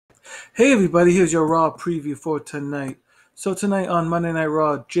Hey everybody, here's your Raw preview for tonight. So tonight on Monday Night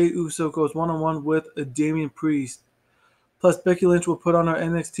Raw, Jey Uso goes one-on-one with Damian Priest. Plus Becky Lynch will put on her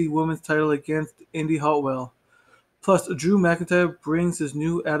NXT Women's title against Indy Hartwell. Plus Drew McIntyre brings his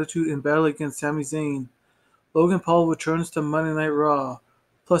new attitude in battle against Sami Zayn. Logan Paul returns to Monday Night Raw.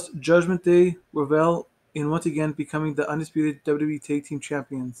 Plus Judgment Day revel in once again becoming the undisputed WWE Tag Team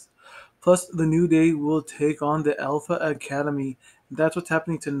Champions. Plus, the New Day will take on the Alpha Academy. That's what's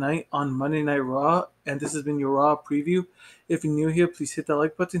happening tonight on Monday Night Raw, and this has been your Raw preview. If you're new here, please hit that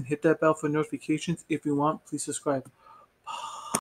like button, hit that bell for notifications. If you want, please subscribe.